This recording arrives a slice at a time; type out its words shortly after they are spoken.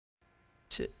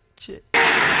Shit.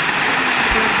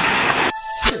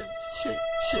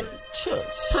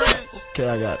 Okay,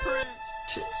 I got it.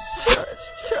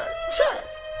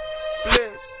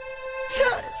 Bliss.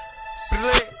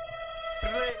 Bliss.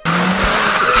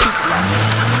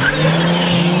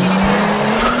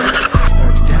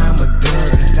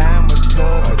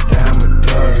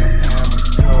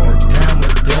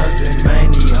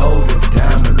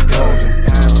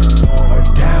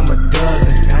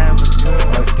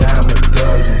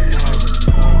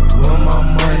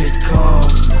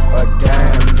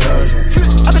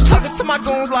 My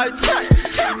goons like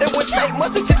it would take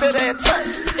much to get to that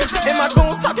touch. And my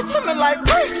goons talking to me like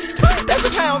bricks. That's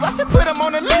the pounds, I said put them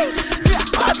on the list.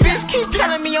 My bitch keep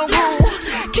telling me I'm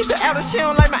rude. Keep the outer, she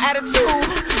don't like my attitude.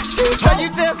 She say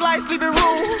you just like sleeping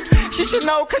rude. She should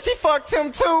know cause she fucked him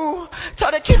too.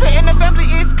 Told her keep it in the family,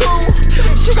 it's cool.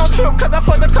 She gon' trip cause I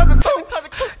fucked her cousin too.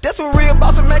 That's what real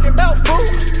boss are making about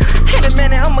food. And a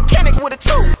man, I'm a mechanic with a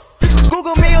tooth.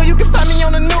 Google me or you can find me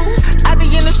on the news. I be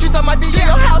in the streets, I might be in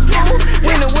your house fool.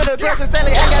 Winning with a girl since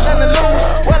Sally, I got nothing to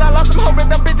lose. Well, I lost some hoes,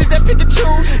 but them bitches that pick and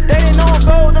choose. They didn't know I'm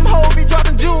gold, them hoes be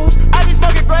dropping jewels. I be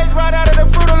smoking grapes right out of the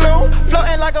Fruit of Loom.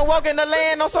 Floating like I'm walking the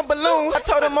land on some balloons. I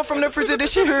told them I'm from the future,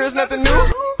 this shit here is nothing new.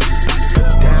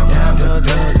 Damn a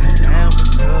dozen,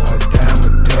 a dime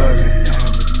a dozen,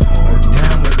 a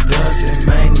dime a dozen,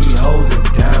 man, these hoes a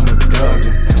dime a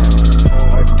dozen,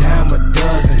 a dime a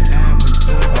dozen.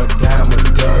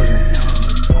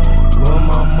 Where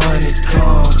my money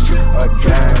comes, a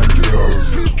dime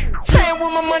dozen. Playing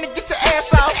with my money, get your ass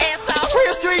out.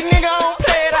 Real street nigga, I don't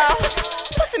play it out.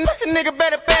 Pussy nigga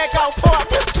better back off. Before I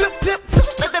flip,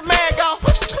 let the mag off.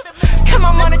 Cut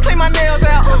my money, clean my nails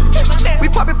out. We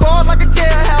poppin' balls like a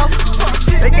jailhouse.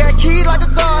 They got keys like a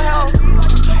guardhouse.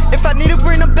 If I need to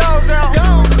bring them dogs out.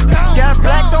 Got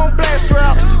black on black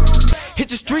straps. Hit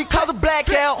the street, cause a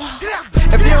blackout.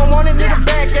 If they don't want it, nigga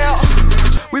back out.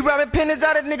 We robbing pennies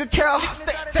out of nigga Carol.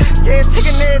 Yeah,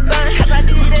 taking everything.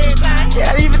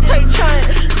 Yeah, I even take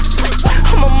change.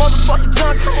 I'm a motherfucking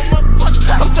junkie.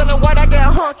 I'm selling white, I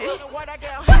got hunky.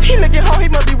 He looking hard, he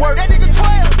must be working.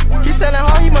 He selling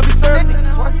hard, he must be serving.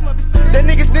 That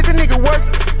nigga snitching, nigga worth.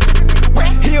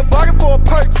 He a bargain for a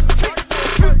purchase.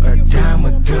 A dime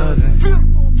a dozen.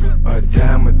 A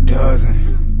dime a dozen.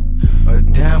 A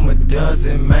dime a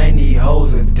dozen, man, these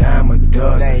hoes a dime a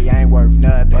dozen. They ain't worth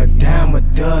nothing. A dime a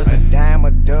dozen. A dime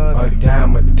a dozen. A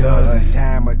dime a dozen. A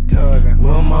dime a dozen.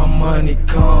 Where my money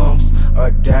comes,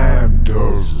 a dime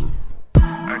dozen. A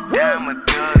dime a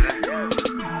dozen.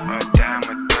 A dime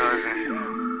a dozen.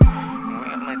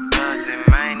 Where my dozen,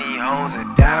 man, these hoes a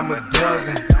dime a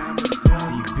dozen.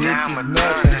 These bitches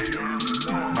nothing.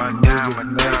 A dime a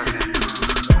dozen.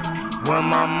 When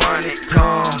my money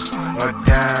comes, a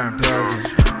dime dozen.